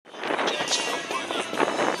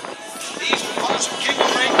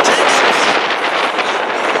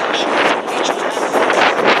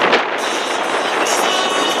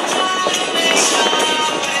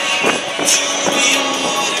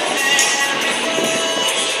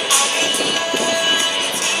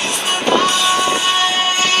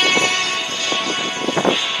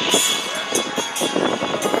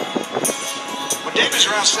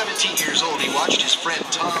18 years old, he watched his friend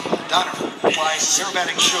Tom Donner fly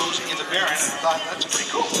aerobatic shows in the Baron and thought, that's pretty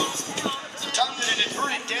cool. So Tom did an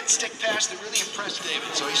inverted dead stick pass that really impressed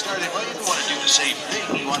David. So he started, well, he didn't want to do the same thing.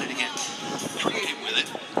 He wanted to get creative with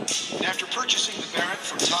it. And after purchasing the Baron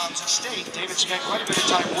from Tom's estate, David spent quite a bit of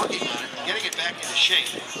time working on it, getting it back into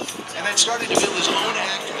shape, and then started to build his own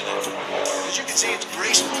act with it. As you can see, it's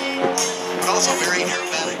graceful, but also very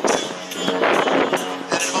aerobatic.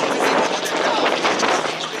 And at about 1,500 pounds,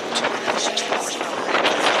 he's been 260 horsepower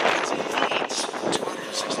engine. It needs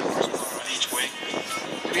 260 horsepower on each wing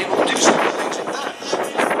to be able to do some of the things it does.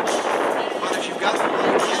 But if you've got the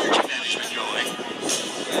right energy management going,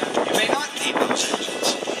 you may not need those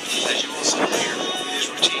engines. As you will see later, it is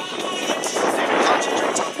routine. David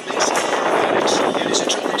concentrates on the basic aerobatics and his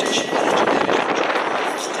interpretation of energy management.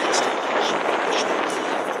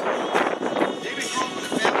 David grew up in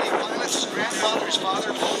a family of pilots. His grandfather, his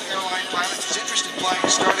father, both airline pilots. His interest in flying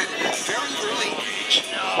started at a very early age.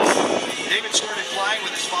 David started flying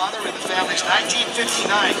with his father in the family's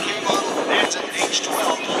 1959 K-model Bonanza at age 12.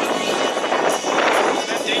 And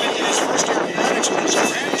then David did his first aerobatics with his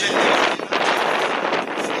grandfather.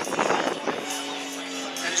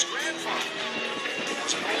 And his grandfather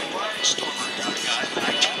was an old barnstormer kind of guy in the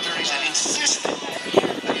 1930s and insisted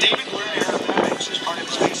that David learn aerobatics as part of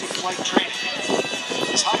his basic flight training.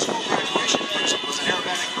 His high school graduation principle was an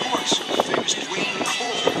aerobatic course with the famous Dwayne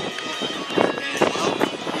Cole. And, well,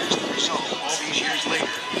 here's the result all these years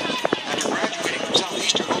later. After graduating from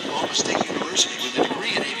Southeastern Oklahoma State University with a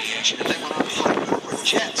degree in aviation and then went on to fly corporate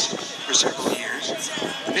jets for several years, in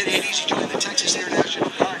the mid-80s he joined the Texas Air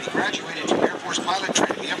National Guard. He graduated from Air Force pilot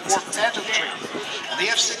training, the F-4 Phantom training, and the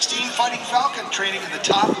F-16 Fighting Falcon training in the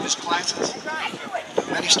top of his classes.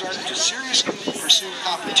 And then he started to seriously pursue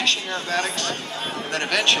competition aerobatics, and then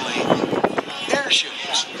eventually air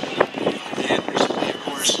shows. And recently, of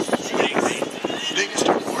course, winning the biggest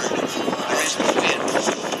award there is to win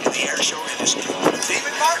in the air show industry.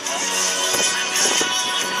 David Martin.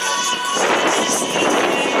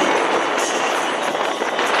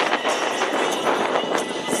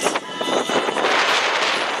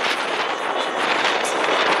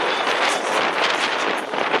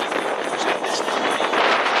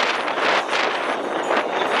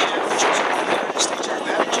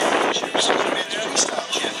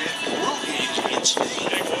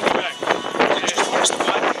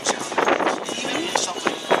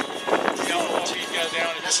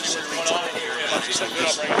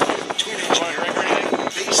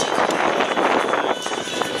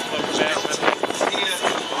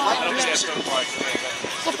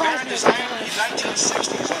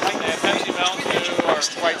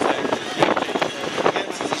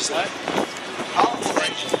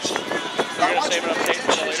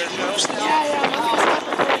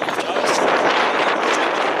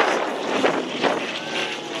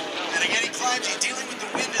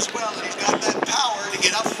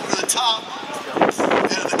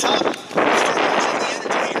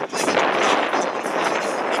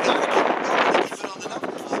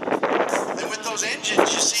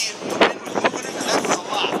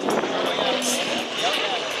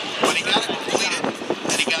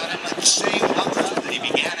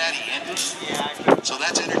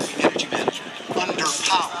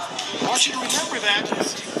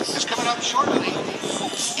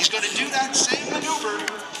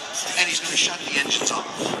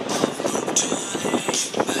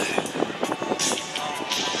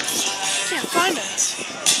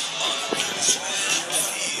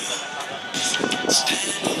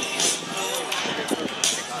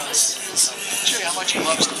 He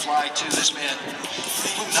loves to fly too. This man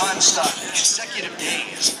flew non-stop, consecutive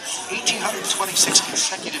days, 1,826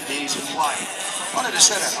 consecutive days of flying. Wanted to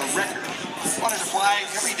set a record. Wanted to fly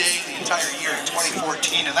every day the entire year in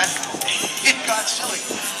 2014, and that it got silly.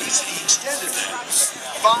 He extended that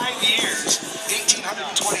 5 years,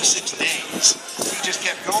 1,826 days. He just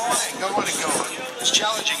kept going and going and going. It was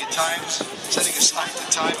challenging at times, setting aside the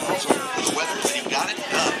time also for the weather, but he got it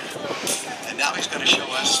done. And now he's going to show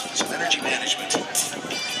us some energy management.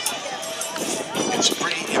 It's a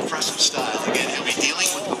pretty impressive style. Again, he'll be dealing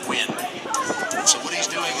with the wind. So what he's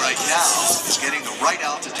doing right now is getting the right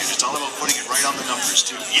altitude. It's all about putting it right on the numbers,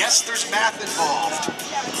 too. Yes, there's math involved.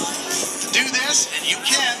 To do this, and you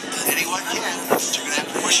can, anyone can, but you're going to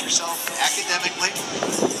have to push yourself academically.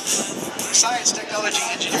 Science, technology,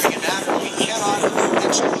 engineering, and math, we cannot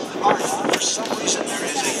exclude art. For some reason, there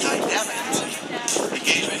is a dynamic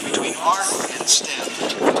engagement between art and STEM.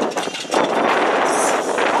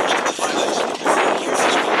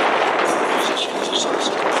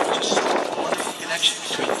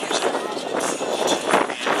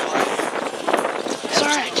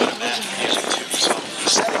 Sorry,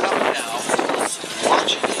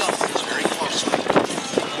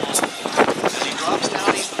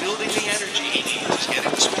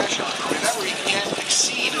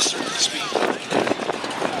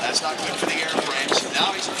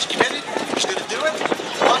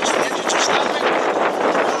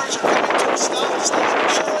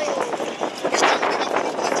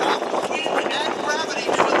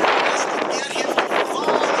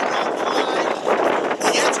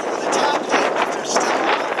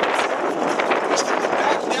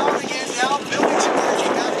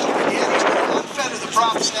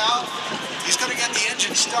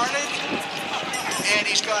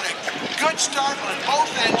 Good start on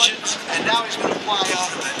both engines, and now he's going to fly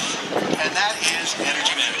out of it. And that is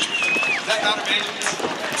energy management. Is that not amazing?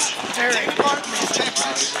 David Martin from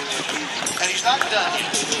Texas, and he's not done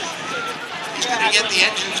yet. He's going to get the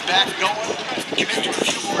engines back going, commit to a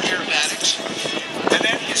few more aerobatics, and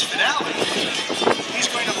then his finale, he's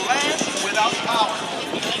going to land without power.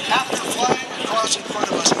 After flying across in front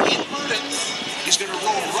of us, inverted, he's going to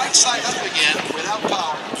roll right side up again without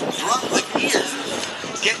power, drop the gear,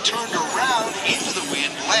 get turned around into the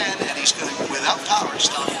wind, land, and he's going to, without power,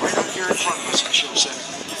 stop right out here in front of us at Show Center.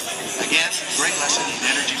 Again, great lesson in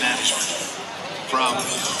energy management from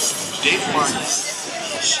David Martin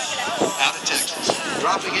out of Texas.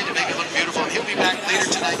 Dropping in to make it look beautiful, and he'll be back later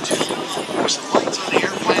tonight too. With some lights on the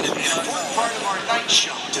airplane and an important part of our night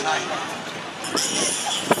show tonight.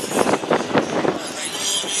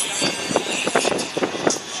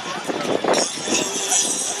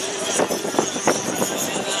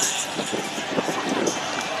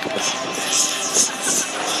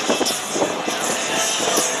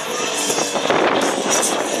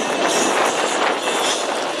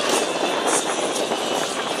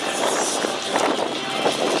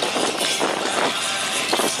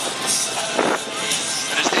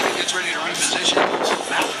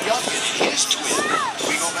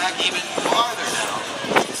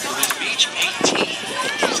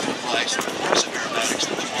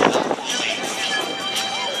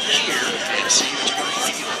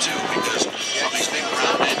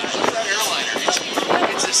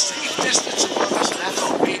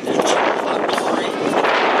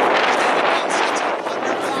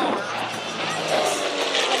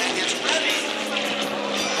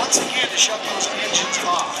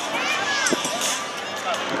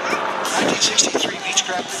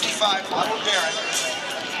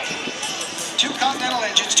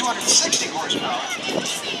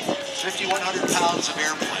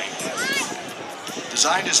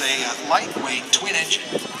 Designed as a lightweight twin-engine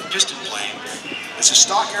piston plane. It's a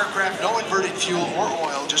stock aircraft, no inverted fuel or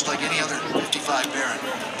oil, just like any other 55 Baron.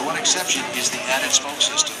 The one exception is the added smoke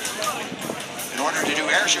system. In order to do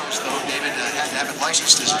air shows, though, David had to have it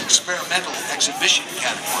licensed as an experimental exhibition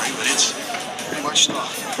category, but it's pretty much stock.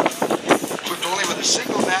 Equipped only with a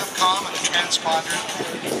single NavCom and a transponder.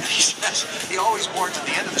 He says, he always warns at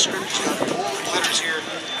the end of the script, he's got bold letters here,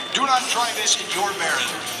 do not try this in your Baron.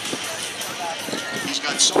 He's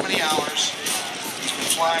got so many hours, he's been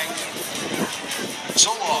flying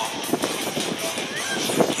so long,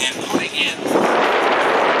 and putting in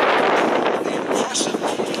the impressive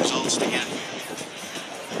results to get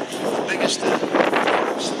the biggest in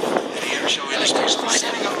the air show industry. So he's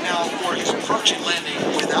setting up now for his approach and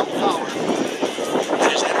landing without power,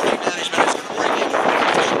 and his energy management is going to bring him to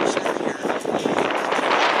the show center here.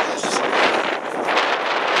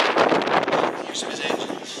 The use of his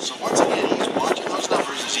engines. So once again, he's watching those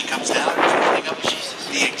numbers as he comes down and putting up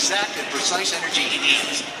the exact and precise energy he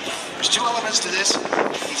needs. There's two elements to this.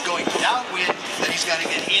 He's going downwind, then he's got to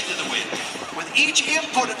get into the wind. With each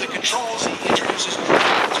input of the controls, he introduces to the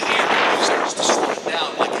air. He starts to slow it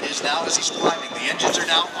down like it is now as he's climbing. The engines are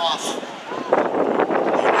now off.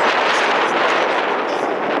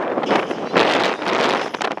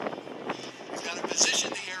 He's got to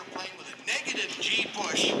position the airplane with a negative G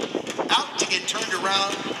push out to get turned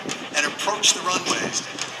around and approach the runways.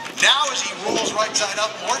 Now as he rolls right side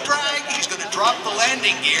up, more drag, he's going to drop the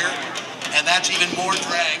landing gear, and that's even more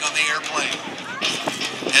drag on the airplane.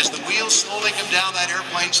 As the wheels slowly come down, that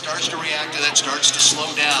airplane starts to react to that, starts to slow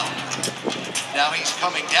down. Now he's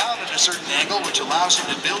coming down at a certain angle, which allows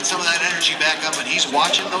him to build some of that energy back up, and he's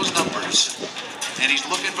watching those numbers, and he's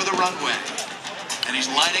looking for the runway. And he's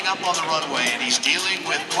lining up on the runway, and he's dealing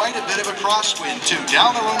with quite a bit of a crosswind too.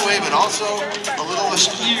 Down the runway, but also a little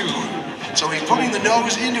askew. So he's putting the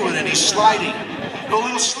nose into it, and he's sliding. A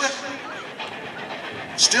little slip.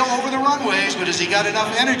 Still over the runways, but has he got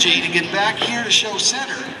enough energy to get back here to Show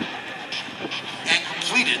Center and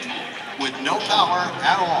complete it with no power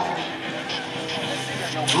at all?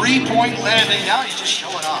 3-point landing. Now he's just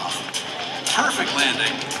showing off. Perfect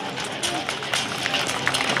landing.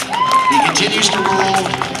 He continues to roll.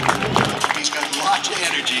 He's got lots of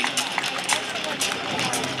energy.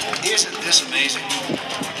 Isn't this amazing?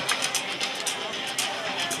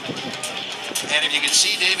 And if you can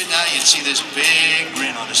see David now, you'd see this big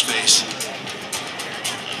grin on his face.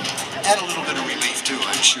 And a little bit of relief too,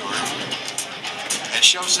 I'm sure. At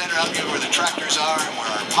Show Center out here where the tractors are and where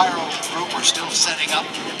our pyro group are still setting up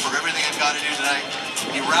for everything I've got to do tonight,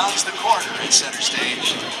 he rounds the corner at center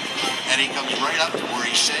stage, and he comes right up to where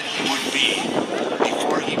he said he would be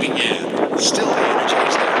before he began. Still the energy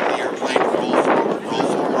is there. The airplane roll forward, roll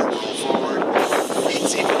forward, roll forward.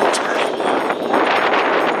 He's even turning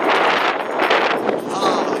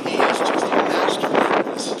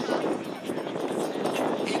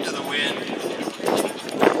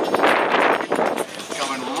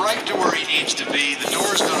right to where he needs to be. The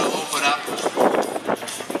door's going to open up.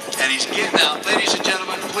 And he's getting out. Ladies and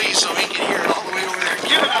gentlemen, please, so he can hear